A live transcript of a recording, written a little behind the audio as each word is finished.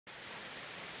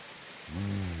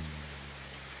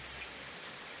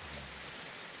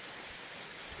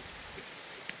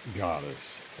Goddess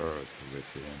Earth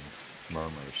within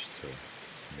murmurs to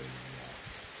the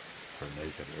her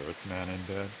naked Earthman in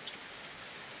bed.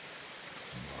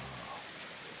 Wow.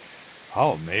 How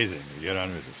amazing to get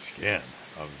under the skin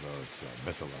of those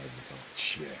mythological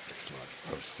chicks like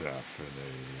Persephone,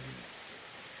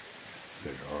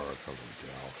 the Oracle of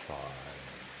Delphi,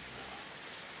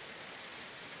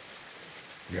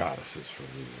 and goddesses for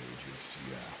the ages,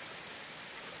 yeah.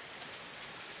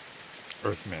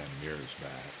 Earthman mirrors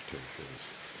back to his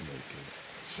naked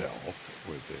self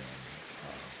within.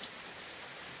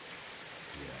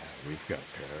 Yeah, we've got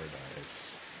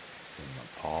paradise in the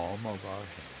palm of our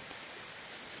hand.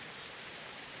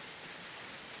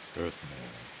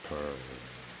 Earthman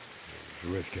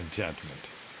purrs with contentment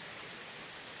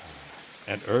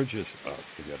and urges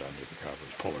us to get under the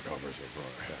covers, pull the covers over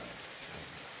our head, and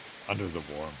under the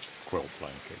warm quilt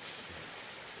blankets.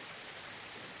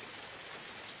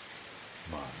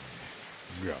 My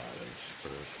goddess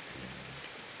Earthfiend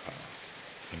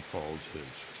enfolds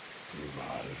his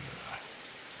Ruvada,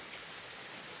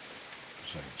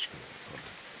 Sanskrit for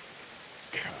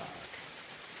cock.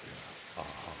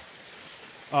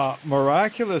 Yeah.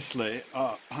 Miraculously,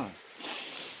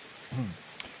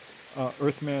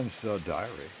 Earthman's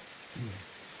diary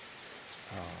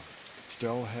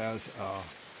still has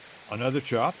another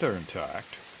chapter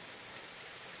intact,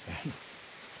 and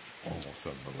almost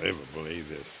unbelievably,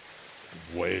 this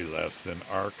way less than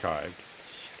archived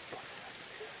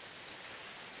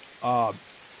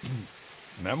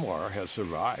memoir has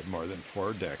survived more than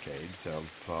 4 decades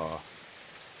of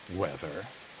weather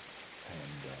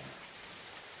and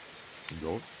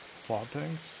goat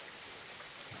floppings.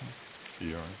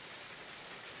 Yearning.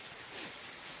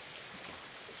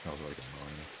 Smells like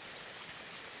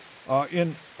ammonia.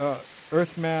 In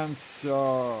Earthman's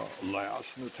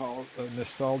last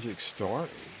nostalgic story,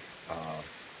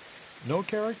 no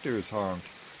character is harmed.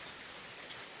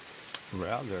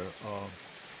 Rather,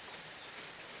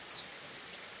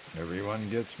 everyone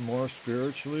gets more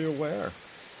spiritually aware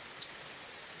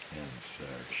and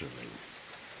sexually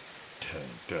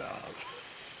tanked up.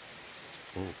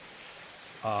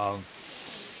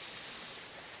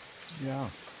 Yeah.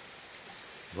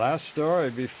 Last story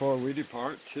before we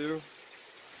depart to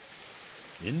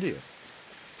India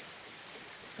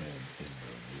and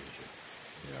Indonesia.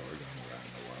 Yeah, we're going around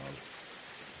the world.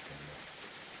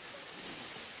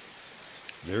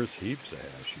 There's heaps of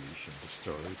hashish in the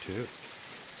story, too.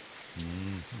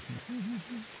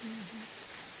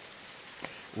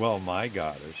 Well, my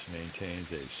goddess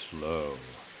maintains a slow,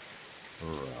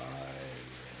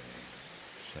 rising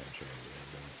sensual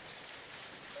rhythm,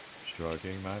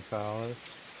 stroking my phallus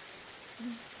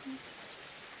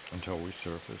until we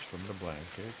surface from the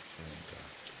blankets, and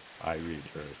I read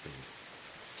her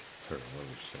her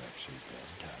little sexy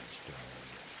bedtime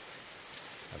story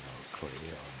about Cleo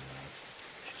and that,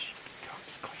 and she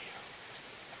becomes Cleo.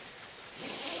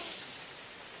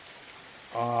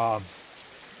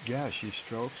 Yeah, she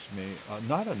strokes me,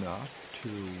 not enough to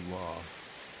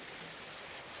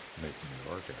make me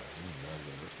orgasm.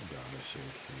 The goddess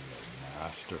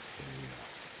masterfully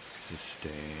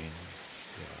sustains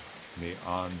me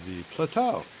on the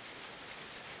plateau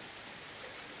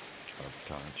of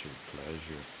tantric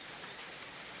pleasure.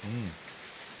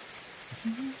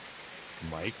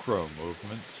 Micro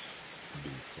movements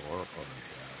before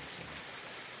orgasm.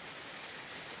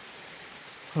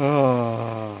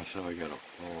 So I got a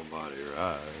full body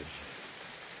rise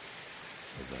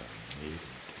without needing to.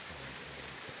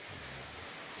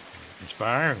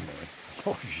 Inspiring me.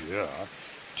 Oh yeah.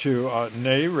 To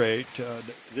narrate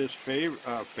this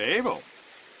fable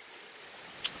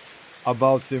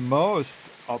about the most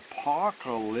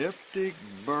apocalyptic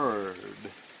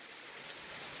bird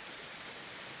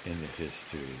in the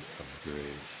history of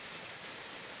Greece.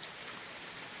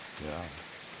 Yeah.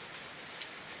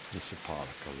 This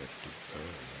apocalyptic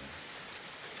bird.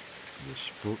 The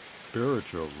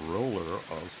spiritual ruler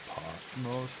of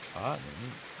Patmos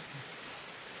Cotton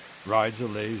rides a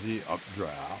lazy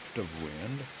updraft of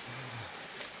wind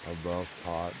above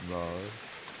Patmos,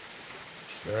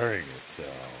 sparing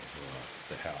itself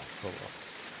the hassle of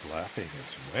flapping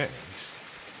its wings.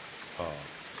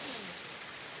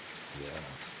 Yeah,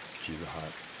 Shiva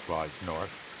Hawk flies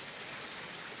north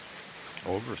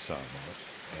over Samos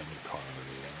and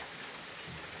Ikaria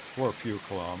for a few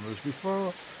kilometers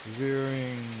before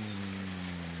veering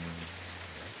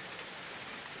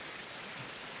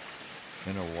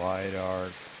in a wide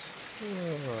arc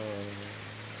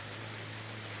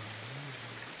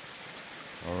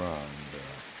around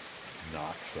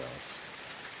Naxos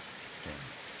and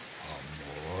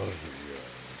Amorgos.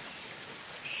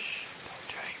 Shh, don't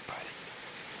tell anybody.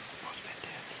 Most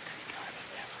fantastic Greek island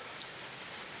ever.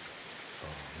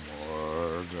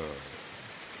 Amorgos.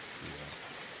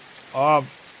 Yeah.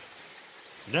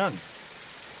 Then,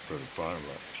 for the fun of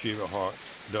it, Shiva Hawk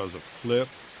does a flip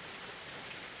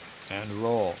and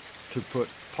roll to put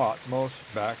Patmos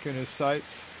back in his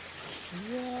sights.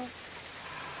 Yeah.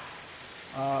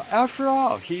 After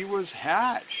all, he was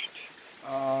hatched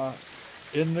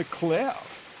in the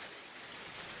cliff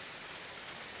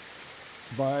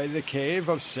by the cave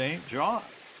of St. John.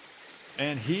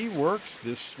 And he works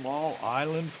this small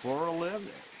island for a living.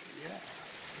 Yeah.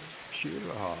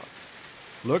 Shiva Hawk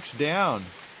looks down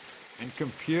and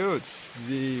computes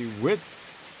the width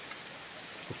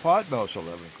of Patmos,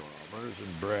 11 kilometers,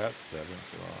 and breadth, 7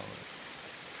 kilometers,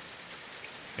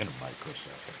 in a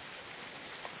microsecond.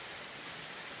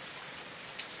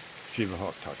 Shiva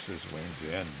Hawk tucks his wings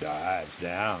in, dives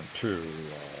down to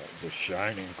the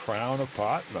shining crown of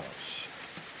Patmos,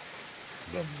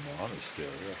 the monastery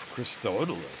of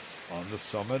Christodoulus on the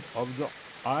summit of the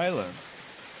island.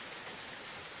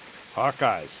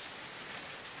 Hawkeyes.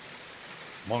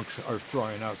 Monks are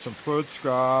throwing out some food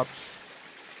scraps.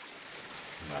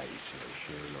 Nice,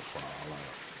 sure to follow.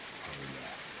 Oh,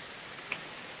 yeah.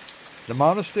 The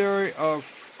monastery of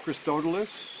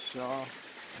Christodoulus,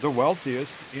 the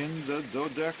wealthiest in the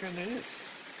Dodecanese.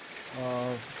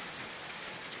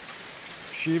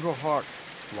 Shiva Hawk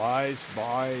flies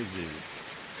by the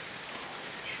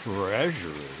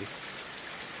treasury,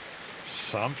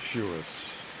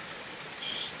 sumptuous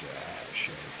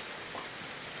stash,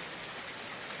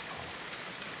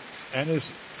 and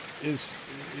is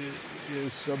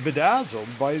bedazzled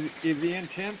by the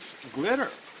intense glitter.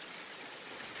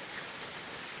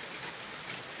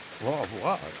 Well,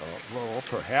 what? Well,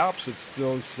 perhaps it's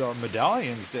those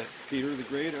medallions that Peter the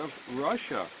Great of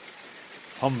Russia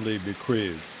humbly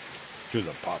bequeathed to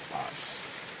the Papas.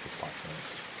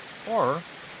 Or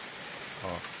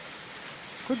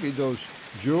could be those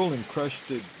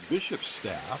jewel-encrusted bishop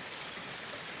staffs,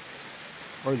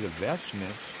 or the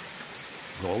vestments,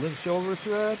 gold and silver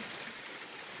thread.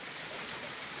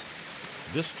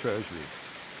 This treasury,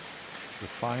 the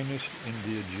finest in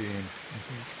the Aegean.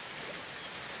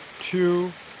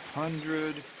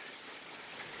 200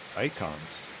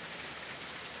 icons,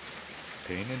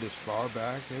 painted as far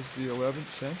back as the 11th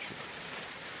century.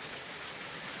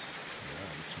 Yeah,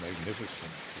 this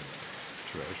magnificent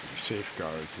treasury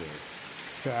safeguards a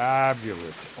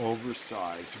fabulous,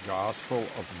 oversized Gospel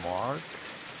of Mark.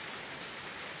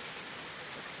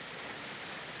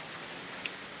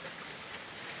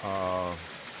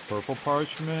 Purple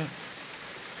parchment,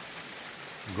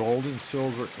 gold and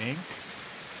silver ink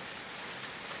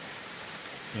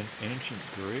in ancient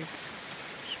Greek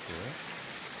script.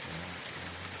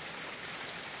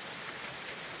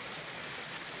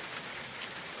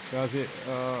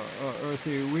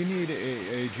 Earthy, we need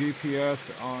a GPS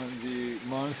on the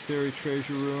monastery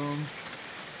treasure room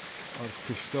of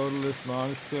Christodoulus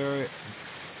Monastery.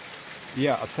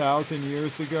 Yeah, 1,000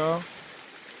 years ago.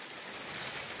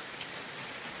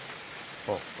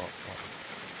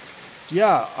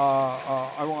 Yeah,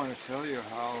 I want to tell you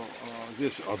how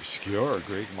this obscure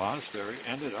Greek monastery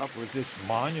ended up with this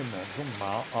monumental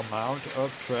amount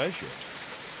of treasure.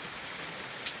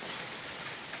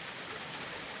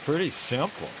 Pretty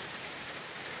simple.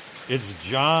 It's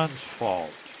John's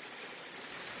fault.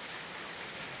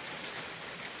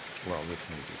 Well, this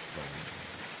needs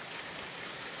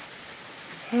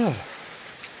explaining.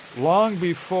 Long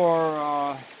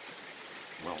before,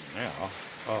 well, now,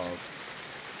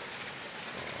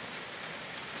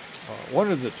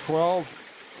 one of the 12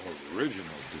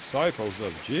 original disciples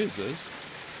of Jesus,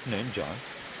 named John,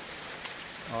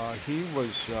 he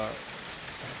was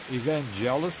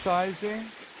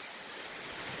evangelizing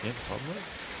in public,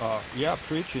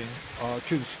 preaching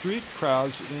to the street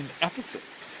crowds in Ephesus.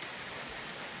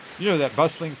 You know that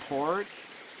bustling port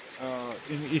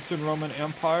in the Eastern Roman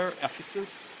Empire, Ephesus,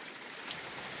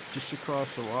 just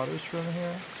across the waters from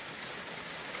here.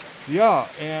 Yeah,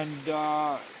 and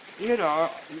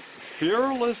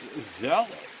fearless zealot.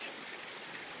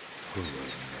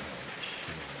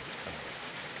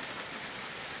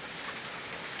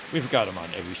 We've got them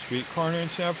on every street corner in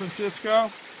San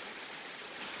Francisco.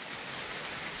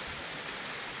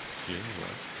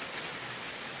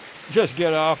 Just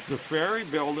get off the ferry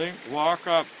building, walk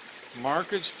up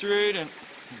Market Street, and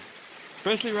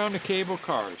especially around the cable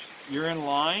cars. You're in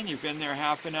line, you've been there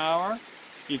half an hour,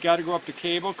 you got to go up the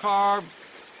cable car,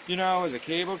 the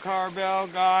cable car bell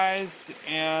guys,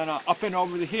 and up and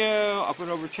over the hill, up and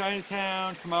over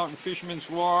Chinatown, come out in Fisherman's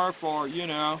Wharf, or,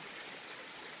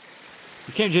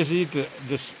 You can't just eat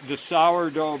the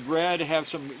sourdough bread, have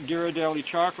some Ghirardelli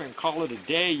chocolate, and call it a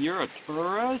day. You're a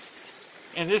tourist?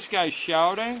 And this guy's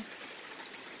shouting,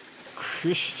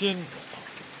 Christian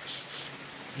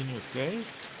in your face?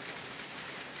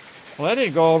 Well, that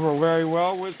didn't go over very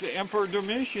well with the Emperor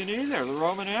Domitian either, the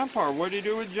Roman Empire. What did he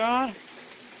do with John?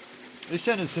 They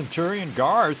sent a centurion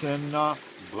guards and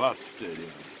busted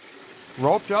him.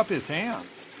 Roped up his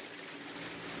hands.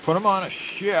 Put him on a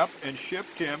ship and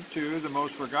shipped him to the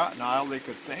most forgotten isle they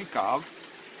could think of,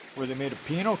 where they made a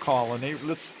penal colony.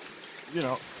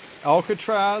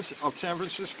 Alcatraz of San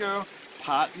Francisco,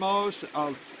 Patmos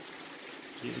of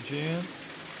the Aegean.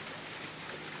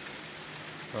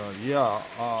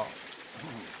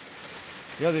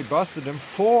 They busted him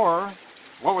for,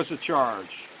 what was the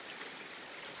charge?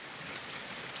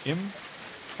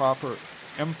 Improper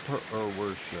emperor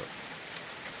worship.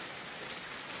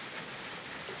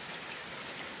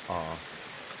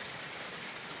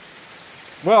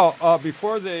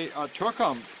 Before they took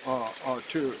him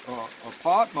to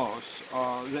Patmos,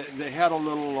 they had a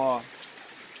little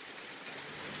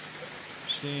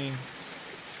scene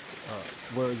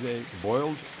where they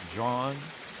boiled John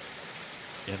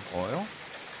in oil.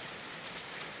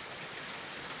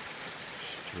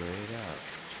 Straight up.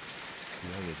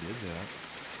 Yeah, they did that.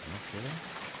 Okay.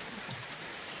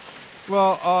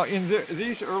 Well, in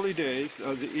these early days,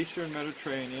 the Eastern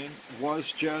Mediterranean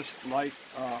was just like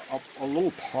a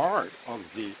little part of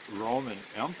the Roman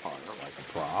Empire, like a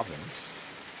province.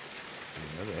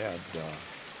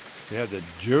 They had the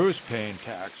Jews paying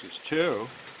taxes too.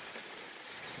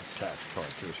 The tax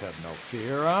collectors had no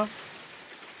fear, huh?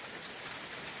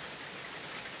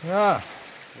 Yeah.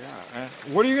 And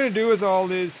what are you going to do with all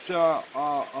these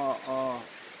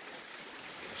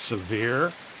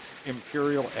severe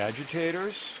imperial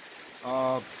agitators?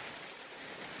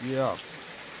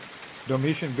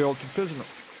 Domitian built a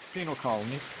penal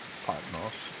colony,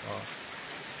 Patmos.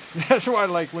 That's why,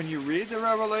 like, when you read the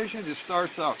Revelation, it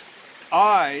starts out,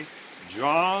 I,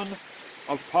 John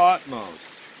of Patmos,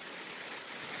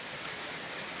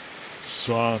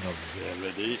 son of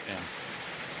Zebedee, and,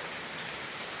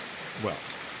 well,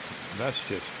 that's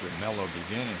just the mellow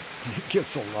beginning. It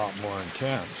gets a lot more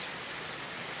intense.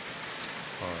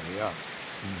 Oh, yeah.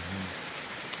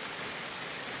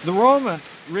 The Roman,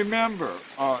 remember,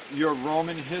 your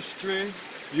Roman history,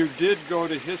 you did go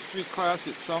to history class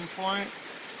at some point,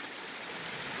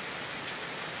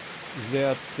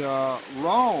 that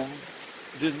Rome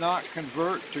did not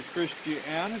convert to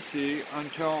Christianity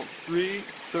until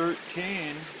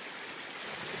 313,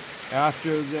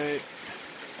 after they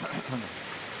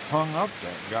hung up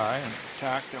that guy and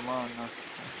attacked him on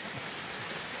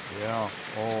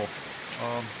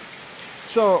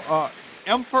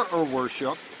emperor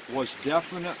worship was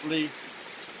definitely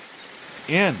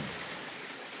in,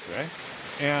 okay?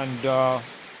 And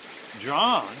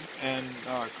John and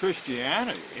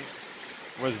Christianity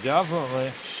was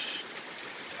definitely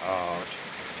out.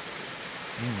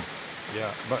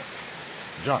 But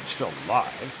John's still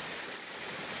alive.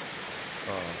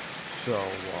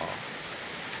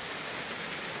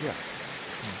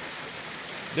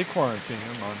 They quarantined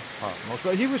him on Patmos,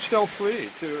 but he was still free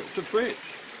to preach.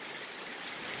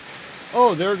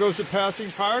 Oh, there goes the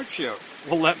passing pirate ship.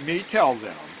 Well, let me tell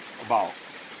them about.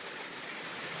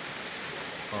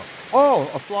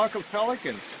 A flock of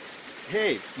pelicans.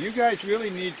 Hey, you guys really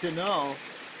need to know.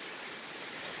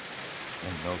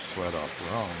 And no sweat off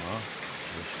Rome, huh?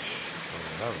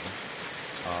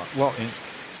 Whatever. In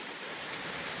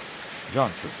John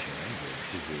 15,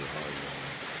 he's really hard.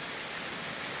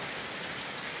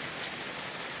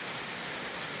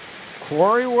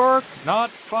 Quarry work, not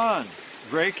fun.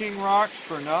 Breaking rocks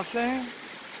for nothing?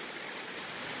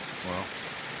 Well,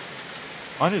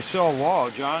 on his cell wall,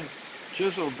 John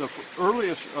chiseled the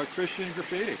earliest Christian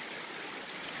graffiti.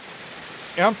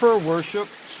 Emperor worship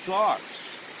sucks.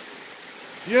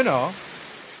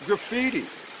 Graffiti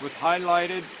with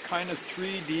highlighted kind of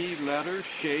 3D letters,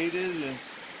 shaded, and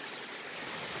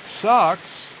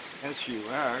sucks,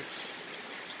 S-U-X.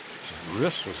 His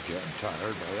wrist was getting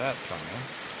tired by that time.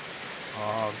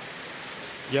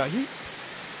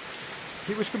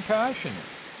 He was compassionate,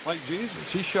 like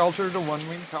Jesus. He sheltered a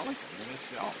one-winged pelican in his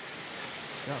cell.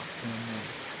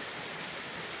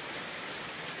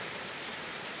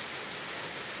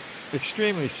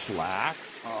 Extremely slack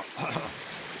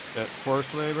at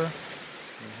forced labor.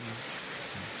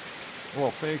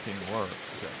 Well, faking work.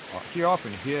 He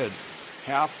often hid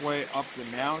halfway up the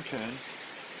mountain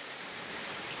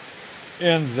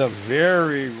in the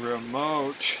very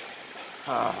remote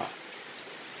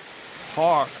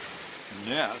Hawk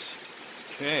Nest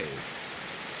cave.